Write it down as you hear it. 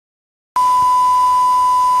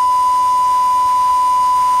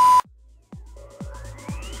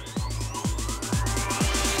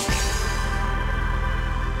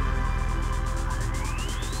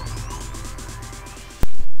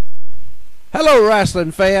Hello,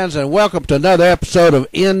 wrestling fans, and welcome to another episode of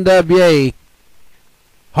NWA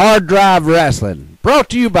Hard Drive Wrestling,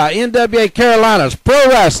 brought to you by NWA Carolina's Pro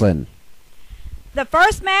Wrestling. The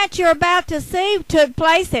first match you're about to see took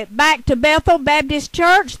place at Back to Bethel Baptist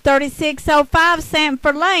Church, 3605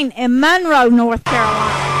 Sanford Lane in Monroe, North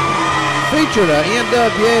Carolina. Featured an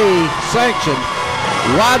NWA-sanctioned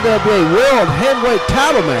YWA World Heavyweight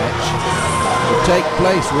title match to take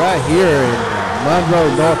place right here in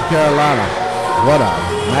Monroe, North Carolina. What a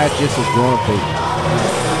match this is going to be.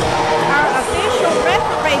 Our official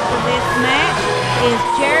referee for this match is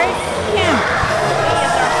Jared Campbell. He is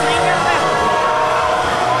our senior referee.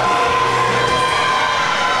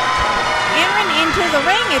 Entering into the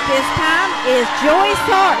ring at this time is Joey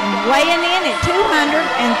Sarton, weighing in at 235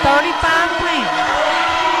 pounds.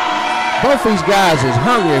 Both these guys is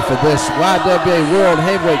hungry for this YWA World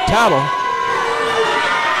Heavyweight title.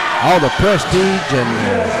 All the prestige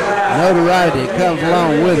and notoriety that comes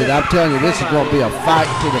along with it. I'm telling you, this is going to be a fight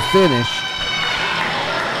to the finish.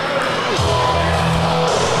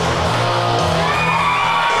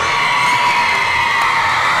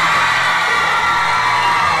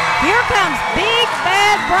 Here comes Big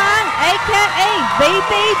Bad Brian, a.k.a.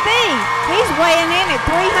 BBB. He's weighing in at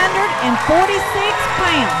 346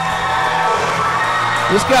 pounds.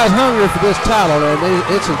 This guy's hungry for this title, and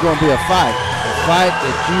this is going to be a fight. Fight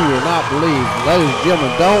that you will not believe. Ladies and gentlemen,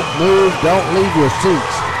 don't move, don't leave your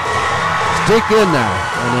seats. Stick in there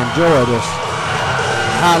and enjoy this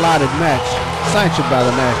highlighted match sanctioned by the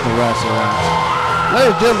National Wrestling Alliance. Ladies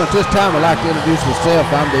and gentlemen, at this time I'd like to introduce myself.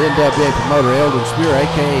 I'm the NWA promoter, Eldon Spear,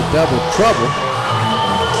 aka Double Trouble.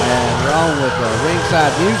 And we're on with Ringside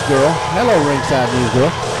News Girl. Hello, Ringside News Girl.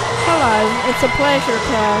 Hello. It's a pleasure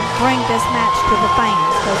to bring this match to the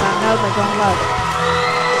fans because I know they're going to love it.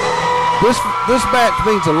 This match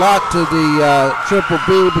means a lot to the Triple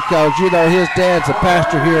B because, you know, his dad's a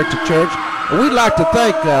pastor here at the church. And we'd like to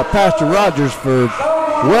thank Pastor Rogers for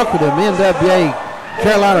welcoming NWA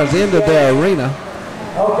Carolina's into their arena.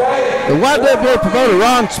 The YWA promoter,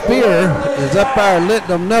 Ron Spear, is up there letting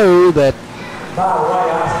them know that,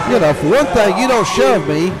 you know, for one thing, you don't shove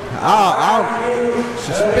me, I'll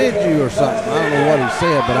suspend you or something. I don't know what he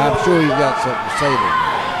said, but I'm sure he's got something to say to me.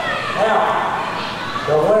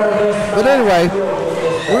 But anyway,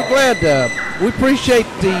 we're glad we appreciate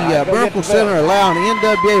the Miracle Center allowing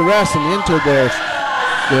NWA Wrestling into their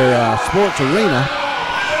sports arena.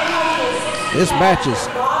 This match is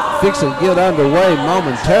fixing to get underway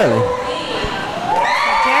momentarily.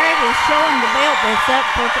 Jared is showing the belt that's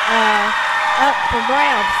up for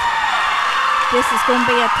grabs. This is going to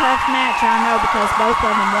be a tough match, I know, because both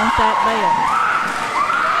of them want that belt.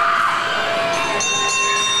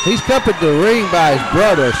 He's coupled the ring by his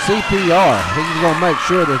brother, CPR. He's going to make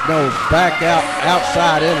sure there's no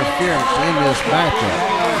outside interference in this matchup.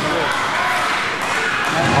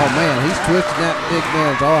 Oh, man, he's twisting that big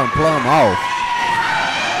man's arm plumb off.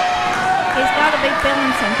 He's got to be feeling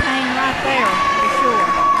some pain right there, for sure.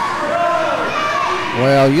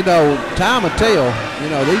 Well, you know, time will tell. You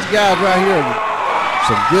know, these guys right here are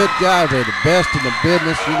some good guys. They're the best in the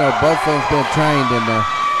business. You know, both of them been trained in the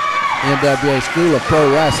NWA School of Pro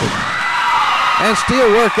Wrestling and still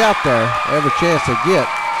work out there every chance they get.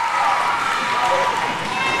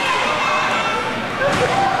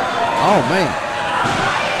 Oh, man.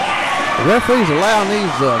 The referee's allowing these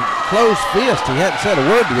closed fists. He hadn't said a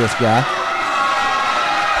word to this guy.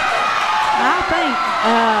 I think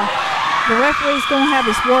the referee's going to have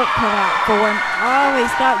his work cut out for him. Oh,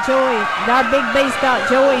 he's got Joey. Big B's got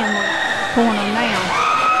Joey in the corner now.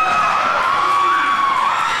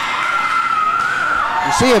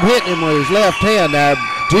 You see him hitting him with his left hand there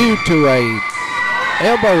due to a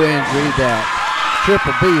elbow injury that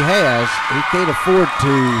Triple B has. He can't afford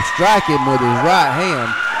to strike him with his right hand,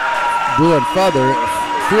 fear of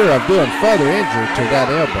doing further injury to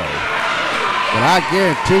that elbow. But I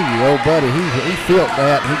guarantee you, old buddy, he felt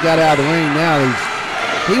that. He got out of the ring now.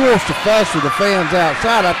 He wants to fuss with the fans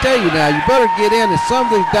outside. I tell you now, you better get in, and some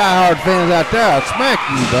of these diehard fans out there will smack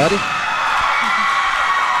you, buddy.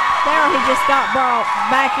 He just got brought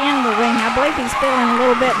back in the ring. I believe he's feeling a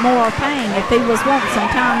little bit more pain. If he was wanting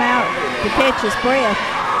some time out to catch his breath,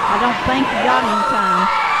 I don't think he got any time.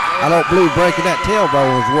 I don't believe breaking that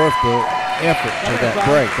tailbone was worth the effort to that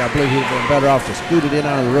break. I believe he'd been better off to scoot it in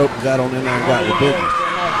under the rope and got on in there and got the business.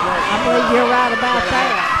 I believe you're right about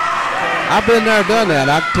that. I've been there, done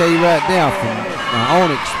that. I can tell you right now from my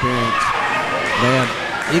own experience, man,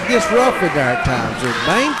 it gets rough in there at times. The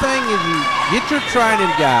main thing is you get your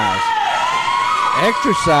training guys,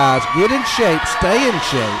 exercise, get in shape, stay in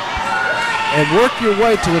shape, and work your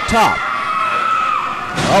way to the top.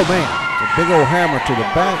 Oh, man. a big old hammer to the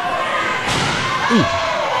back. Ooh.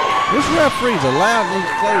 This referee's allowing these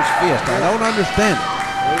closed fists. I don't understand it.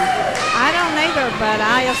 I don't either, but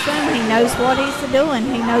I assume he knows what he's doing.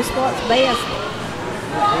 He knows what's best.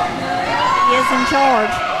 He is in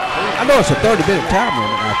charge. I know it's a 30-minute time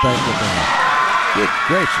limit, I think. Good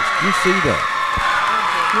gracious, you see that?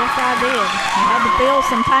 Yes, I did. I had to feel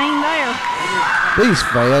some pain there. These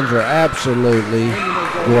fans are absolutely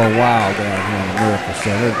going wild down here in the Miracle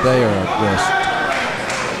Center. They are just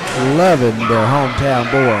loving their hometown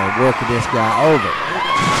boy working this guy over.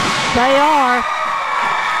 They are.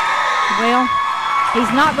 Well,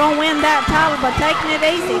 he's not going to win that title by taking it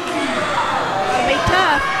easy. It'll be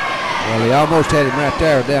tough. Well, he almost had him right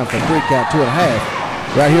there down for 3 count,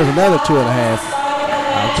 2.5. Right here's another 2.5.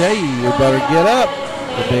 I'll tell you, you better get up.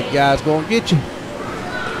 The big guy's going to get you.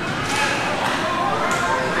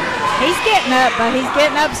 He's getting up, but he's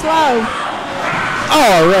getting up slow.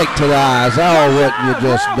 Oh, right to the eyes. Oh, wouldn't you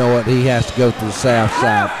just know it? He has to go to the south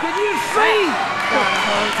side. Can you see?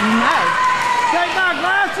 No. Take my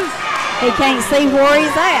glasses. He can't see where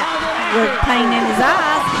he's at with pain in his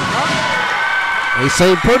eyes. He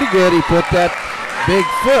seemed pretty good. He put that big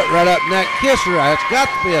foot right up in that kisser. It's got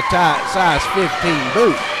to be a size 15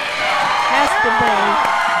 boot. Has to be.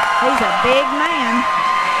 He's a big man.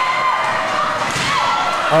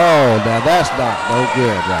 Oh, now that's not no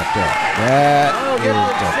good right there. That is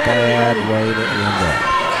a bad way to end up.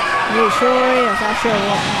 It sure is. I sure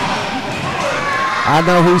want I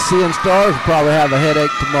know he's seeing stars. Will probably have a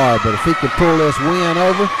headache tomorrow, but if he can pull this win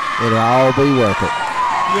over, it'll all be worth it.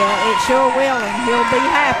 Yeah, it sure will, and he'll be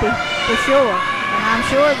happy for sure. And I'm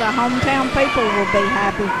sure the hometown people will be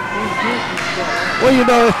happy. Well, you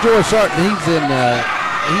know, it's George Sarton. He's in the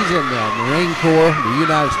Marine Corps, the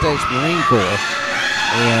United States Marine Corps.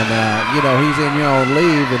 And, you know, he's in here on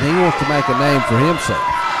leave, and he wants to make a name for himself.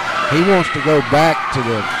 He wants to go back to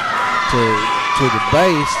the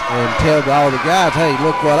base and tell all the guys, hey,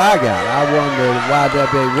 look what I got. I won the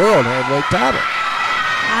YWA World Heavyweight title.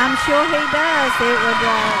 I'm sure he does. It would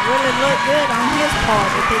really look good on his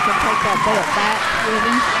part if he could take that belt back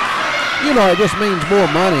with him. You know, it just means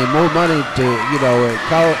more money to, you know,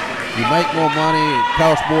 you make more money, it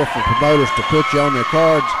costs more for promoters to put you on their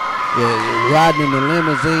cards. You're riding in the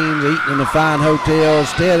limousines, eating in the fine hotels,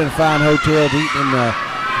 staying in fine hotels, eating in the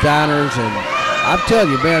diners, and I'm telling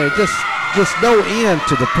you, man, it just no end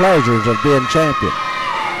to the pleasures of being champion.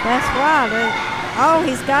 That's right. Oh,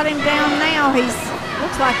 he's got him down now.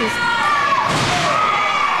 Looks like he's.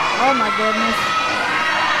 Oh my goodness.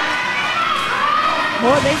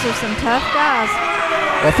 Boy, these are some tough guys.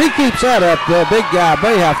 Well, if he keeps that up, the big guy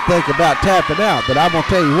may have to think about tapping out. But I'm gonna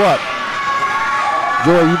tell you what.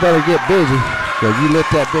 Joy, you better get busy, because you lift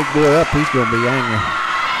that big boy up, he's going to be angry.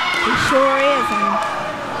 He sure is, and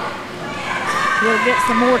he'll get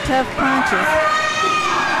some more tough punches.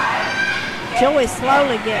 Joey's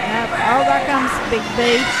slowly getting up. Oh, there comes Big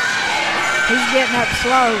B. He's getting up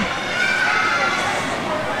slow.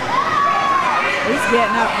 He's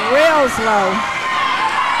getting up real slow.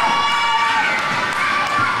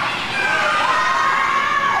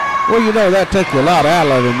 Well, you know, that took a lot out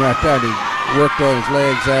of him right there. He worked on his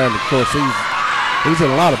legs there, and of course he's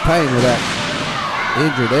in a lot of pain with that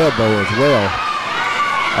injured elbow as well.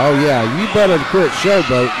 Oh yeah, you better quit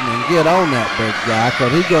showboating and get on that big guy,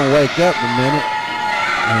 because he's going to wake up in a minute,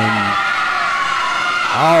 and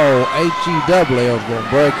HEW is going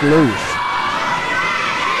to break loose.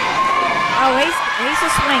 Oh, he's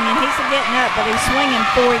a swinging. He's a getting up, but he's swinging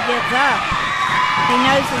before he gets up. He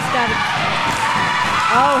knows he's got to.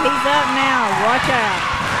 Oh, he's up now. Watch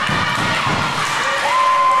out.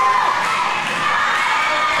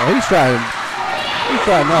 Oh, he's trying to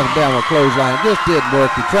knock him down with a clothesline. It just didn't work.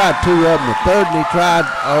 He tried 2 of them. The third, and he tried.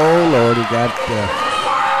 Oh Lord, he got it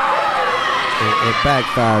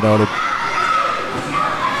backfired on him.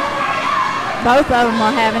 Both of them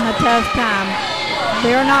are having a tough time.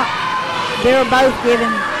 They're both giving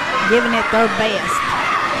it their best.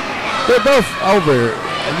 They're both over.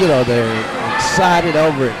 You know, they're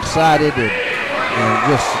overexcited, and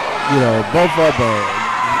just, you know, both of them.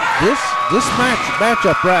 This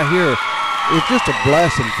matchup right here is just a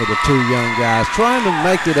blessing for the 2 young guys trying to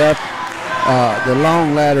make it up the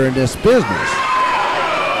long ladder in this business.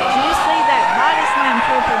 Did you see that body slam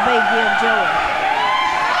Triple B give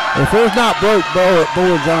Joey? If there's not broke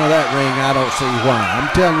boards on that ring, I don't see why. I'm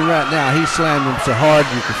telling you right now, he slammed him so hard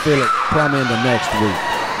you can feel it plumb into next week.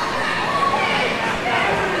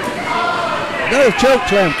 Another choke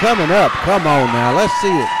slam coming up. Come on now, let's see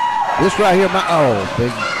it. This right here,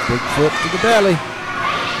 big foot to the belly.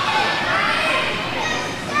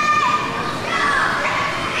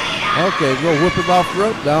 Okay, he's going to whip him off the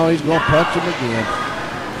rope. No, he's going to punch him again.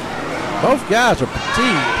 Both guys are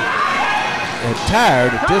fatigued and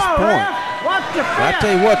tired at this point. I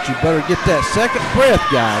tell you what, you better get that second breath,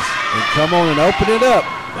 guys, and come on and open it up.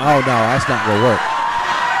 Oh, no, that's not going to work.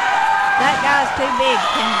 That guy's too big.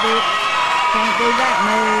 Can't do that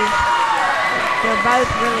move. They're both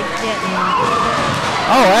really getting.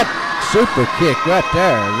 Oh, that super kick right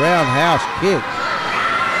there, roundhouse kick.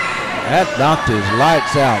 That knocked his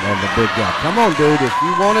lights out on the big guy. Come on, dude, if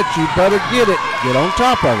you want it, you better get it. Get on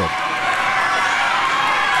top of it.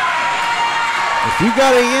 If you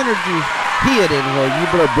got any energy hid anywhere, you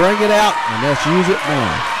better bring it out, and let's use it now.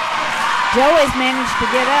 Joey's managed to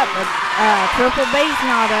get up, but Triple B's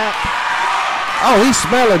not up. Oh, he's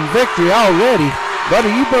smelling victory already. Buddy,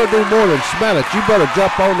 you better do more than smell it. You better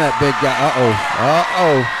jump on that big guy. Uh-oh.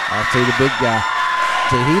 Uh-oh. I see the big guy.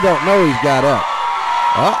 See, he don't know he's got up.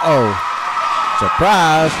 Uh-oh.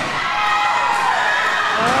 Surprise.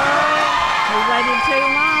 He waited too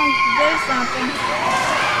long to do something.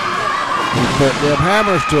 He put them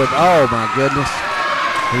hammers to it. Oh, my goodness.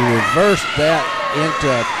 He reversed that into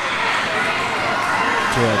a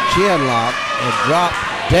chin lock and dropped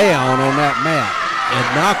down on that mat and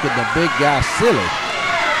knocking the big guy silly.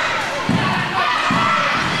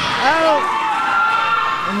 Oh,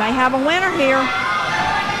 we may have a winner here.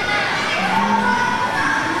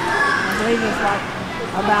 I believe it's like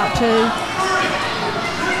about 2.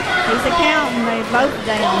 He's accounting. They both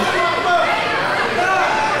down.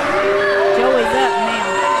 Joey's up now.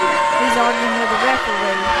 He's arguing with the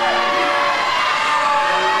referee.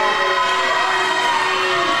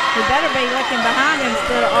 He better be looking behind him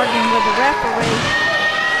instead of arguing with the referee.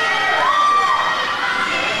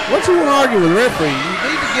 What you want to argue with the referee? You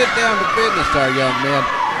need to get down to business there, young man.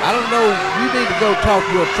 I don't know. You need to go talk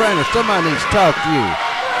to your trainer. Somebody needs to talk to you.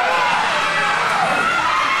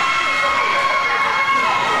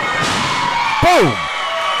 Boom!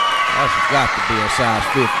 That's got to be a size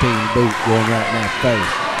 15 boot going right in that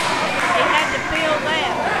face. He had to feel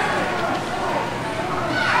that.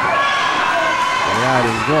 All right,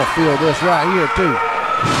 he's going to feel this right here, too.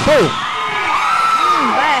 Boom!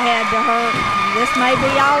 That had to hurt. This may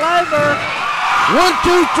be all over. 1,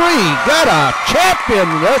 2, 3. Got a champion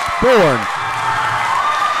that's born.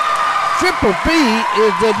 Triple B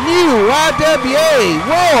is the new YWA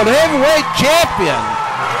World Heavyweight Champion.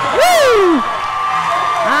 Woo!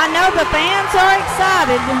 I know the fans are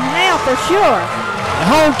excited now for sure. The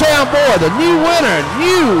hometown boy, the new winner,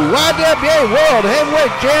 new YWA World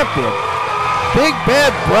Heavyweight Champion. Big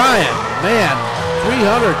Bad Bryant, man,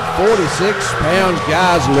 346 pounds,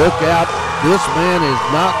 guys, look out. This man is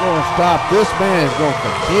not going to stop. This man is going to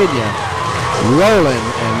continue rolling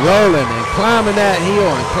and climbing that hill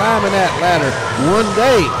and climbing that ladder. One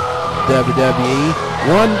day, WWE,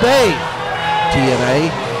 one day, TNA,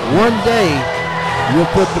 one day, we'll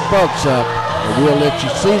put the bucks up and we'll let you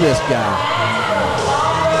see this guy.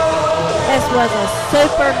 This was a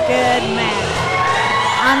super good match.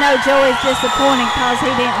 I know Joey's disappointed because he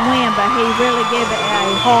didn't win, but he really gave it a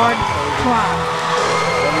hard try.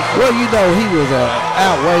 Well, you know, he was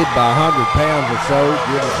outweighed by 100 pounds or so,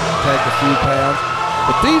 give or take a few pounds.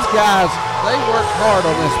 But these guys, they worked hard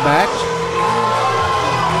on this match.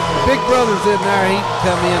 The big brother's in there. He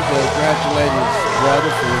come in to congratulate his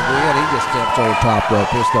brother for his win. He just steps on the top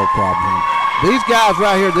rope. It's no problem. These guys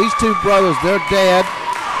right here, these two brothers, their dad,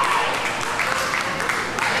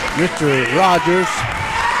 Mr. Rogers,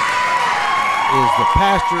 is the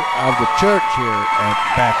pastor of the church here at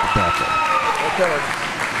back to Bethel. Okay.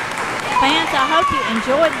 Fans, I hope you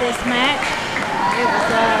enjoyed this match. It was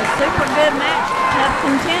a super good match. Tough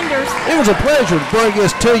contenders. It was a pleasure to bring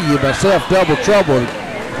this to you, myself, Double Trouble,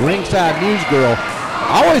 Ringside News Girl.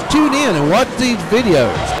 Always tune in and watch these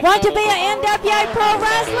videos. Want to be an NWA Pro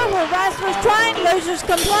Wrestler where wrestlers train, losers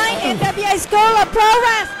complain? NWA School of Pro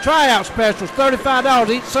Wrestling. Tryout specials, $35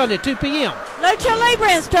 each Sunday, 2 p.m. Lucha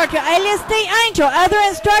Libre instructor, alias The Angel. Other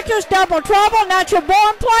instructors, Double Trouble, Natural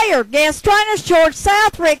Born Player. Guest trainers, George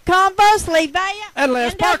South, Rick Converse, Lee Vaya. And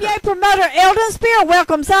Les Parker. NWA promoter, Eldon Spear,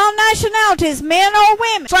 welcomes all nationalities, men or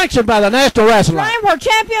women. Sanctioned by the National Wrestling Alliance. Train where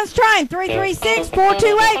champions train,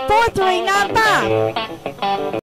 336-428-4395.